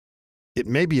It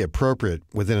may be appropriate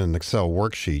within an Excel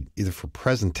worksheet, either for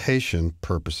presentation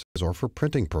purposes or for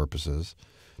printing purposes,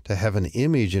 to have an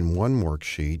image in one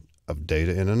worksheet of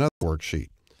data in another worksheet.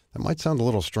 That might sound a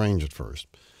little strange at first,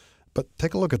 but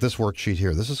take a look at this worksheet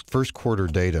here. This is first quarter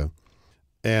data,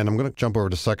 and I'm going to jump over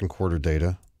to second quarter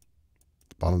data,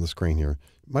 bottom of the screen here.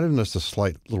 You might have noticed a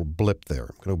slight little blip there.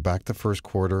 I'm going to go back to first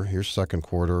quarter. Here's second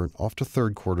quarter. Off to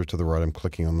third quarter to the right. I'm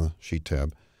clicking on the sheet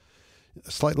tab.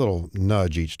 A slight little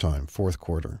nudge each time, fourth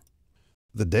quarter.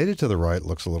 The data to the right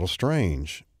looks a little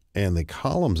strange, and the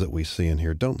columns that we see in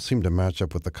here don't seem to match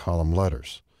up with the column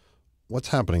letters. What's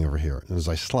happening over here? And as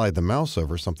I slide the mouse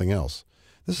over, something else.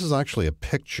 This is actually a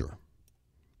picture.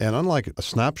 And unlike a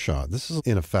snapshot, this is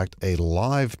in effect a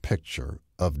live picture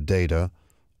of data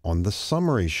on the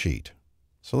summary sheet.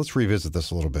 So let's revisit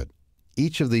this a little bit.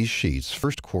 Each of these sheets,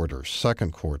 first quarter,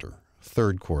 second quarter,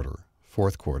 third quarter,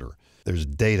 fourth quarter, there's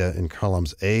data in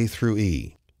columns A through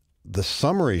E. The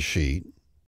summary sheet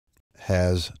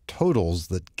has totals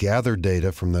that gather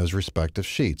data from those respective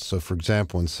sheets. So for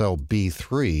example, in cell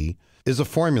B3 is a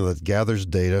formula that gathers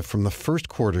data from the first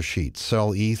quarter sheet,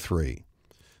 cell E3.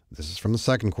 This is from the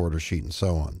second quarter sheet and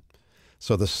so on.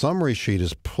 So the summary sheet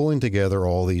is pulling together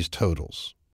all these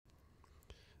totals.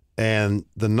 And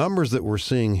the numbers that we're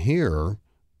seeing here,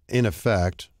 in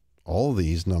effect, all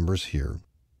these numbers here,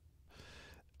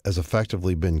 has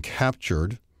effectively been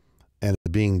captured and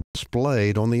being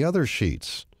displayed on the other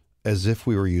sheets as if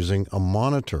we were using a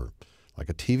monitor, like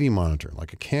a TV monitor,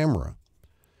 like a camera.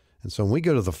 And so when we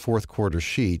go to the fourth quarter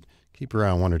sheet, keep your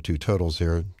eye on one or two totals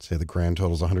here. Say the grand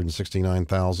total is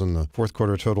 169,000. The fourth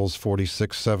quarter total is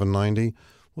 46,790.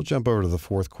 We'll jump over to the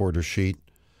fourth quarter sheet.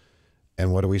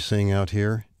 And what are we seeing out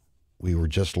here? We were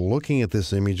just looking at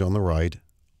this image on the right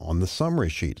on the summary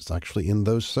sheet. It's actually in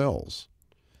those cells.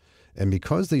 And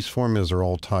because these formulas are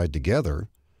all tied together,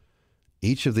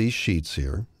 each of these sheets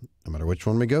here, no matter which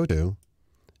one we go to,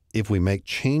 if we make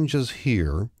changes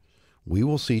here, we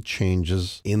will see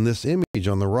changes in this image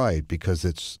on the right because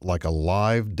it's like a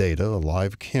live data, a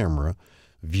live camera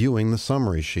viewing the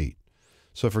summary sheet.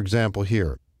 So for example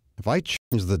here, if I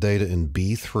change the data in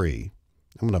B3,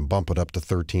 I'm going to bump it up to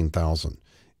 13,000.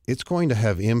 It's going to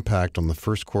have impact on the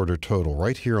first quarter total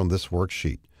right here on this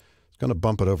worksheet. It's going to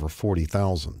bump it over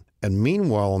 40,000. And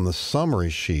meanwhile, on the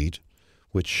summary sheet,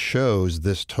 which shows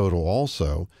this total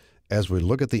also, as we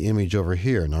look at the image over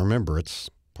here, now remember, it's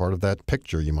part of that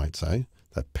picture, you might say,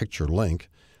 that picture link,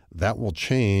 that will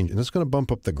change, and it's going to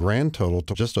bump up the grand total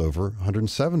to just over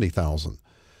 170,000.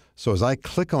 So as I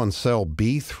click on cell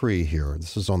B3 here,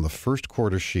 this is on the first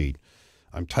quarter sheet,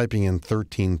 I'm typing in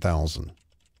 13,000.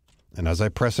 And as I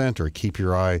press enter, keep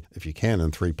your eye, if you can,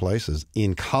 in three places.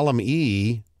 In column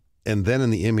E, and then in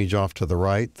the image off to the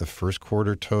right, the first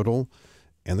quarter total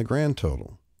and the grand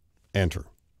total. Enter.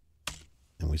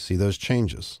 And we see those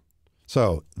changes.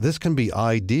 So this can be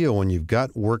ideal when you've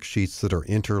got worksheets that are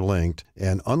interlinked.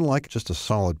 And unlike just a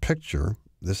solid picture,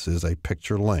 this is a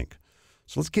picture link.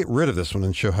 So let's get rid of this one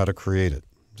and show how to create it.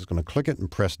 I'm just going to click it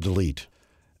and press delete.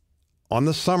 On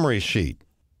the summary sheet,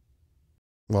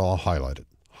 well, I'll highlight it.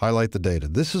 Highlight the data.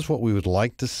 This is what we would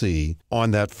like to see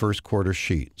on that first quarter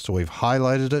sheet. So we've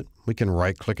highlighted it. We can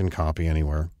right click and copy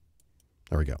anywhere.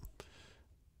 There we go.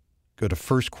 Go to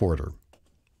first quarter.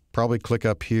 Probably click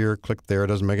up here, click there. It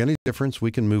doesn't make any difference. We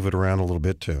can move it around a little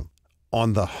bit too.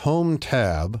 On the Home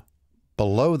tab,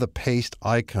 below the paste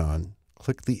icon,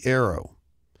 click the arrow.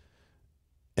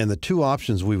 And the two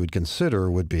options we would consider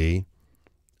would be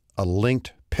a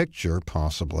linked picture,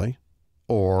 possibly,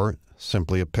 or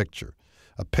simply a picture.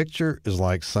 A picture is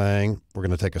like saying, we're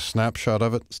going to take a snapshot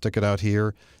of it, stick it out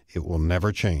here. It will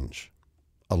never change.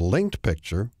 A linked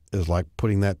picture is like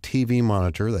putting that TV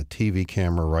monitor, that TV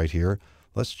camera right here.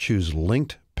 Let's choose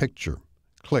linked picture.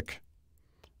 Click.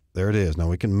 There it is. Now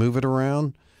we can move it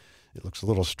around. It looks a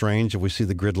little strange if we see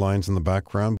the grid lines in the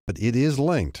background, but it is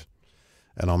linked.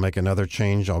 And I'll make another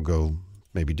change. I'll go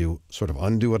maybe sort of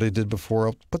undo what I did before.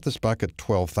 I'll put this back at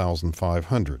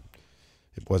 12,500.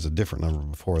 It was a different number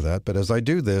before that, but as I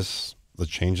do this, the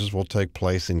changes will take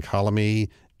place in column E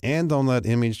and on that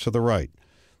image to the right.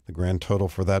 The grand total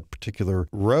for that particular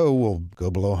row will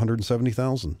go below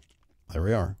 170,000. There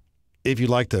we are. If you'd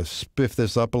like to spiff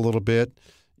this up a little bit,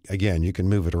 again, you can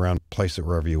move it around, place it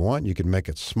wherever you want. You can make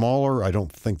it smaller. I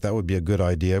don't think that would be a good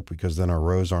idea because then our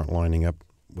rows aren't lining up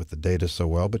with the data so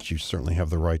well, but you certainly have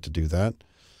the right to do that.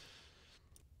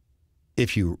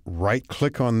 If you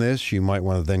right-click on this, you might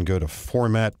want to then go to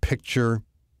Format Picture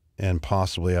and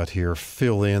possibly out here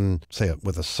fill in, say,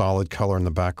 with a solid color in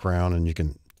the background, and you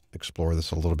can explore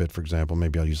this a little bit. For example,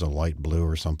 maybe I'll use a light blue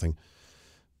or something.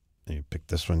 And you pick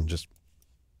this one, just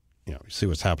You see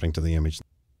what's happening to the image.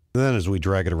 And then as we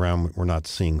drag it around, we're not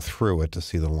seeing through it to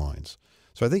see the lines.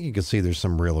 So I think you can see there's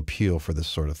some real appeal for this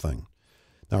sort of thing.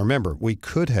 Now remember, we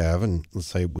could have, and let's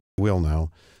say we will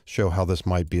now, show how this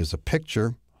might be as a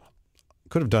picture.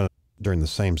 Could have done it during the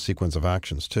same sequence of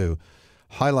actions too.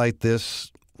 Highlight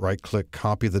this, right-click,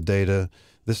 copy the data.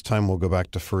 This time we'll go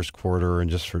back to first quarter and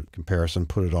just for comparison,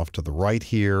 put it off to the right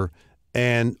here.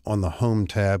 And on the Home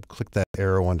tab, click that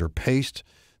arrow under Paste.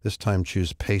 This time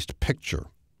choose Paste Picture.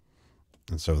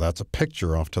 And so that's a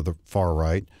picture off to the far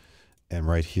right. And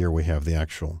right here we have the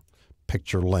actual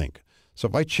picture link. So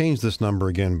if I change this number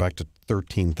again back to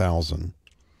 13,000,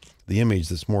 the image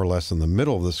that's more or less in the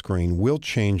middle of the screen will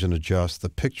change and adjust. The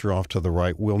picture off to the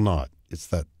right will not. It's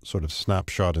that sort of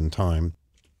snapshot in time.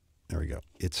 There we go.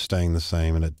 It's staying the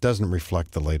same, and it doesn't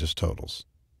reflect the latest totals.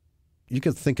 You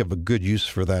can think of a good use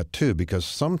for that too, because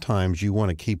sometimes you want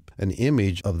to keep an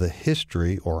image of the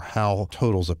history or how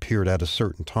totals appeared at a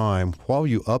certain time while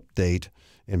you update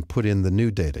and put in the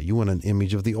new data. You want an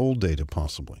image of the old data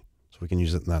possibly. So we can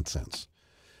use it in that sense.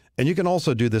 And you can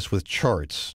also do this with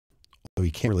charts, although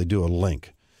you can't really do a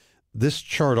link. This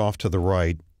chart off to the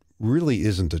right really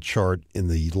isn't a chart in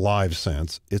the live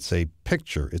sense. It's a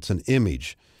picture. It's an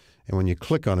image. And when you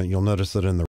click on it, you'll notice that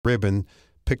in the ribbon,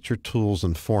 Picture Tools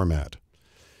and Format.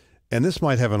 And this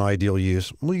might have an ideal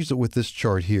use. We'll use it with this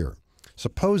chart here.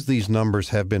 Suppose these numbers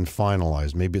have been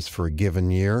finalized. Maybe it's for a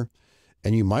given year,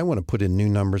 and you might want to put in new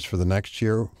numbers for the next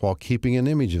year while keeping an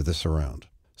image of this around.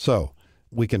 So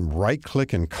we can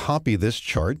right-click and copy this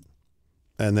chart,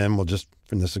 and then we'll just,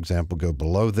 in this example, go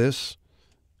below this.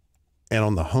 And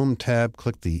on the Home tab,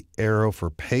 click the arrow for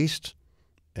Paste.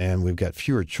 And we've got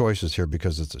fewer choices here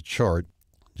because it's a chart.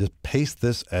 Just paste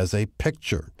this as a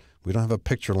picture. We don't have a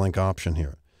picture link option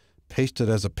here. Paste it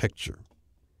as a picture.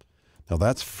 Now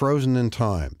that's frozen in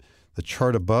time. The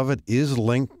chart above it is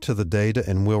linked to the data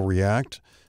and will react.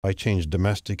 I change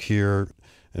domestic here,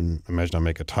 and imagine I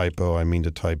make a typo. I mean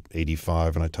to type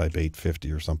 85 and I type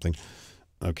 850 or something.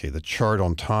 Okay, the chart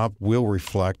on top will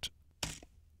reflect,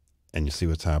 and you see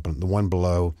what's happening. The one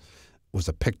below was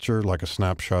a picture, like a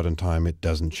snapshot in time. It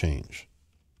doesn't change.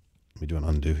 Let me do an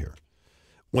undo here.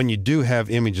 When you do have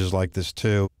images like this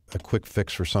too, a quick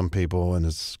fix for some people, and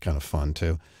it's kind of fun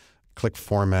too, click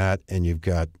Format, and you've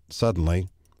got suddenly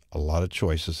a lot of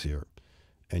choices here.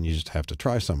 And you just have to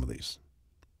try some of these.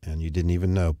 And you didn't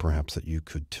even know perhaps that you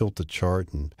could tilt the chart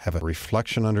and have a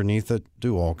reflection underneath it,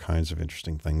 do all kinds of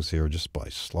interesting things here just by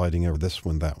sliding over this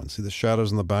one, that one. See the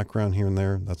shadows in the background here and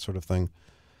there, that sort of thing?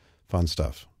 Fun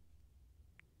stuff.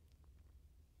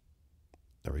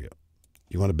 There we go.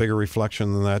 You want a bigger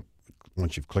reflection than that?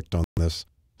 Once you've clicked on this,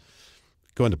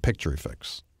 go into Picture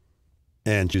Effects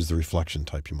and choose the reflection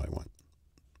type you might want.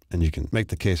 And you can make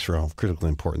the case for how critically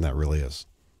important that really is.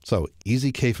 So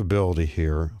easy capability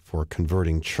here for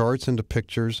converting charts into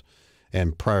pictures.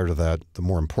 And prior to that, the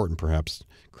more important perhaps,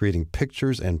 creating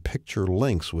pictures and picture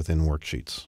links within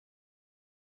worksheets.